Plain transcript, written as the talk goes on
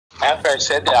After I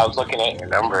said that, I was looking at your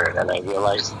number, and then I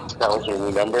realized that was your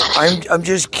new number. I'm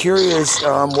just curious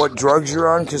what drugs you're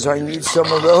on, because I need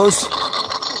some of those.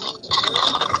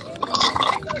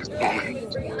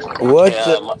 What?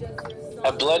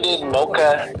 A blended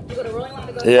mocha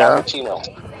cappuccino.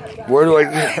 Where do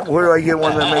I get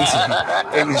one that makes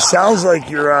it? It sounds like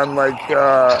you're on like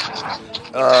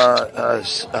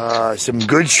some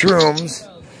good shrooms,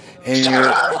 and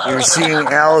you're seeing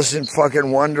Alice in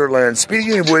fucking Wonderland.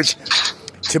 Speaking of which,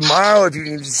 tomorrow, if you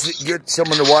can just get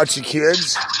someone to watch the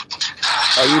kids,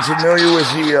 are you familiar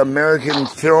with the American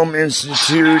Film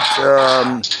Institute?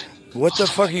 What the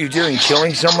fuck are you doing?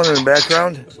 Killing someone in the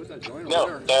background?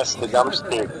 No, that's the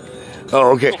dumpster.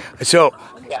 Oh, okay. So,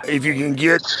 if you can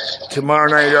get tomorrow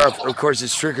night off, of course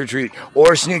it's trick or treat,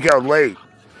 or sneak out late.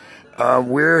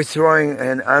 We're throwing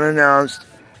an unannounced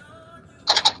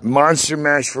Monster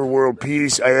Mash for World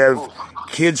Peace. I have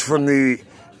kids from the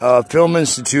Film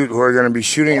Institute who are going to be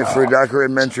shooting it for a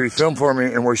documentary film for me,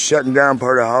 and we're shutting down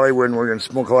part of Hollywood, and we're going to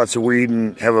smoke lots of weed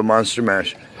and have a Monster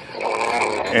Mash.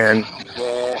 And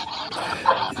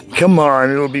come on,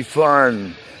 it'll be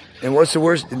fun. And what's the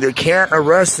worst? They can't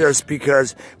arrest us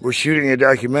because we're shooting a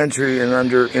documentary, and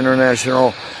under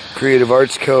international creative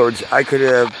arts codes, I could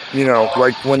have, you know,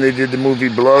 like when they did the movie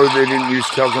Blow, they didn't use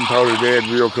talcum powder, they had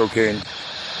real cocaine.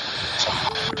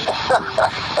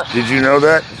 Did you know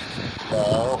that?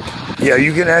 No. Yeah,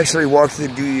 you can actually walk the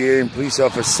DEA and police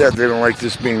officer said they don't like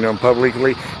this being done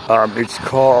publicly. It's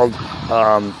called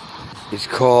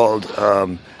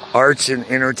arts and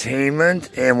entertainment,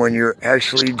 and when you're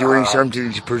actually doing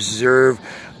something to preserve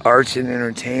arts and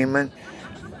entertainment,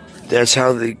 that's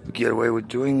how they get away with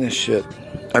doing this shit.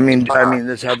 I mean,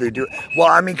 that's how they do it. Well,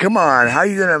 I mean, come on, how are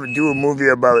you gonna do a movie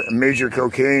about major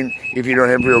cocaine if you don't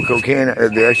have real cocaine? Are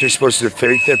they actually supposed to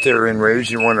fake that they're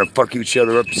enraged and want to fuck each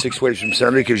other up 6 ways from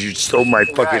Sunday because you stole my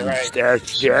fucking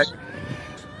stash, Jack?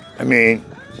 I mean,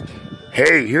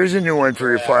 hey, here's a new one for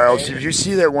your files. Did you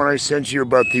see that one I sent you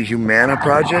about the Humana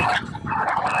Project?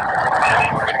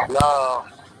 No.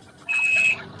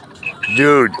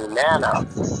 Dude. Humana.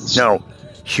 No.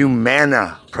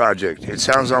 Humana Project. It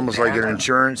sounds almost like an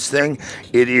insurance thing.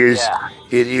 It is. Yeah.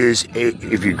 It is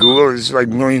if you Google it, it's like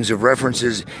millions of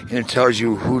references, and it tells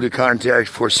you who to contact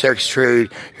for sex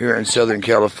trade here in Southern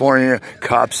California,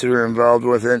 cops that are involved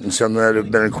with it, and some that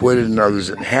have been acquitted and others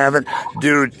that haven't.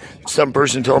 Dude, some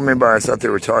person told me about it. I thought they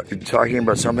were talking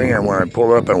about something, and when I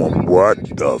pulled up, I went, what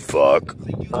the fuck?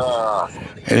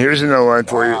 And here's another one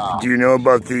for you. Do you know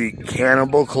about the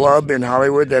Cannibal Club in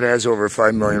Hollywood that has over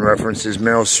 5 million references?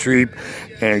 Meryl Streep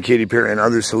and Katy Perry and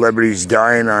other celebrities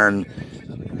dying on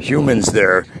humans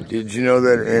there. Did you know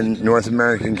that in North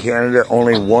America and Canada,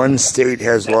 only one state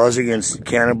has laws against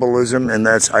cannibalism, and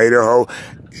that's Idaho?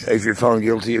 If you're found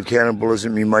guilty of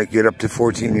cannibalism, you might get up to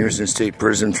 14 years in state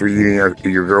prison for eating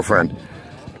your girlfriend.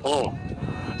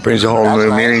 Brings a whole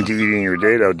new meaning to eating your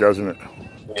date out, doesn't it?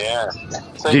 Yeah.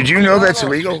 So did you know that's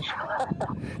illegal?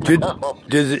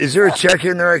 Is there a check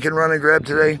in there I can run and grab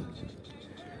today?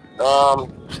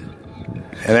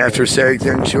 And after SAG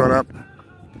thing showing up?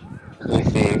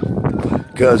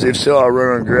 Because if so, I'll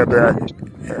run and grab that.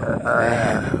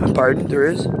 Pardon? There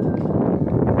is?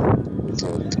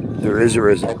 There is or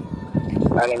isn't? I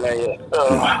don't know yet.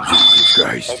 Jesus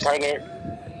Christ.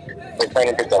 They're trying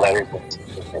to pick the letters.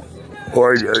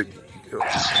 Or,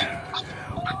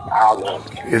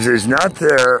 if there's not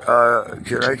there,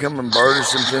 can I come and barter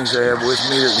some things I have with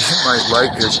me that you might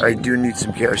like? Because I do need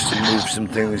some cash to move some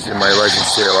things in my life and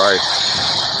stay alive.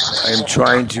 I'm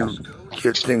trying to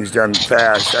get things done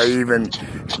fast. I even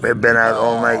have been out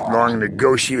all night long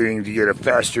negotiating to get a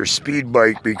faster speed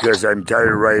bike because I'm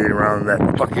tired of riding around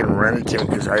that fucking Renault,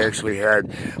 because I actually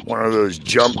had one of those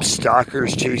jump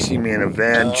stalkers chasing me in a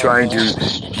van trying to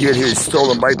get his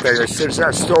stolen bike back. I said, it's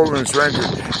not stolen, it's rented.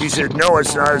 He said, no,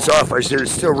 it's not, it's off. I said,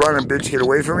 it's still running, bitch, get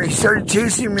away from me. He started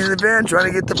chasing me in the van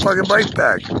trying to get the fucking bike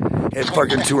back at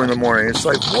fucking 2 in the morning. It's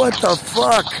like, what the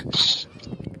fuck?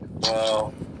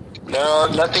 Well, no,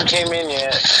 nothing came in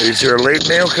yet. Is there a late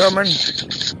mail coming?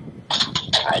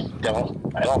 I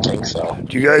don't think so.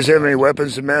 Do you guys have any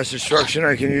weapons of mass destruction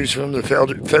I can use from the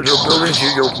federal buildings?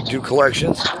 You go do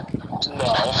collections? No.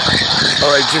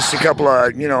 All right, just a couple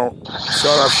of,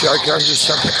 sawed-off shotguns or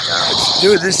something.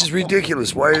 Dude, this is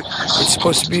ridiculous. Why? It's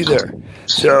supposed to be there.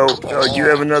 So, do you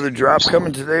have another drop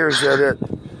coming today, or is that it?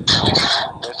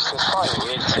 It's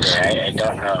probably it today. I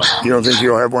don't know. You don't think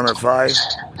you'll have one at 5?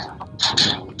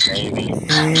 Maybe.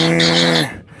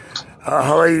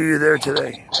 How late are you there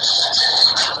today?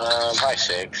 By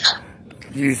 6.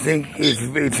 Do you think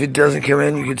if it doesn't come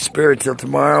in, you could spare it till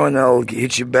tomorrow, and I'll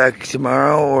hit you back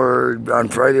tomorrow, or on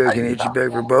Friday I can hit you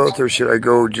back for both, or should I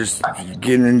go just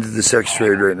get into the sex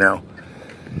trade right now?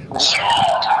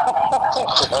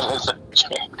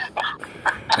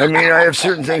 I mean, I have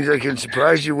certain things I can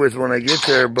surprise you with when I get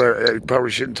there, but I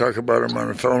probably shouldn't talk about them on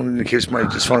the phone in case my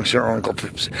dysfunctional uncle.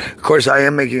 Of course, I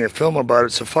am making a film about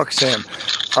it, so fuck Sam.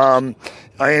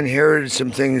 I inherited some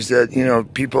things that, you know,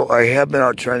 I have been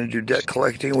out trying to do debt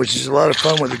collecting, which is a lot of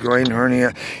fun with the groin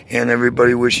hernia and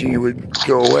everybody wishing you would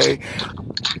go away.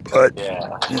 But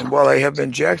while I have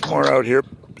been jacked more out here,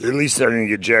 at least I didn't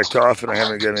get jacked off, and I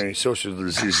haven't got any social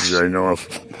diseases that I know of.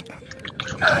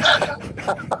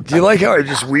 Do you like how I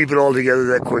just weave it all together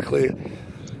that quickly?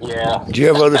 Yeah. Do you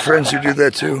have other friends who do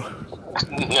that too?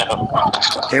 No.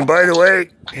 And by the way,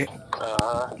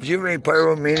 do you have any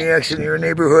pyromaniacs in your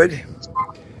neighborhood?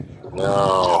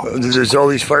 No. There's all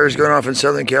these fires going off in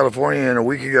Southern California, and a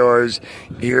week ago I was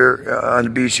here on the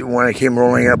beach, and when I came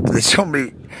rolling up,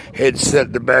 somebody had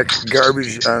set the back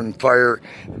garbage on fire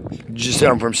just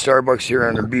down from Starbucks here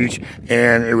on the beach,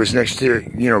 and it was next to,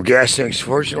 you know, gas tanks.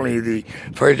 Fortunately, the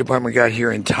fire department got here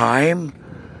in time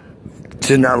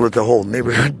to not let the whole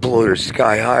neighborhood blow their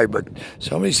sky high, but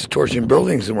somebody's torching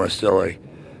buildings in West LA.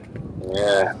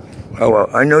 Yeah. Oh, well,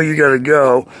 I know you gotta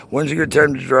go. When's a good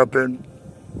time to drop in?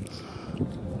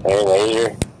 Hey,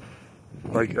 later.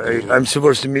 Like, I'm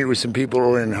supposed to meet with some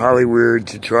people in Hollywood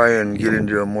to try and get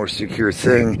into a more secure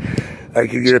thing. I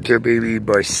could get up there maybe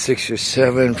by 6 or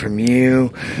 7 from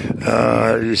you.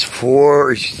 Is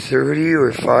 4:30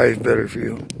 or 5 better for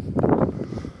you?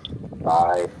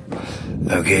 5.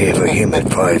 Okay, if I came at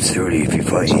 5:30, if you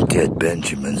find any dead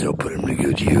Benjamins, I'll put them to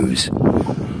good use.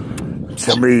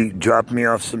 Somebody dropped me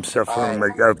off some stuff from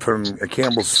a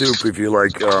Campbell's soup, if you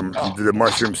like, the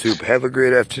mushroom soup. Have a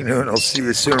great afternoon. I'll see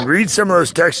you soon. Read some of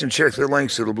those texts and check the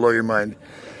links. It'll blow your mind.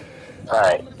 All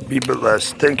right. Be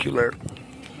blessed. Thank you, Larry.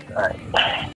 All right.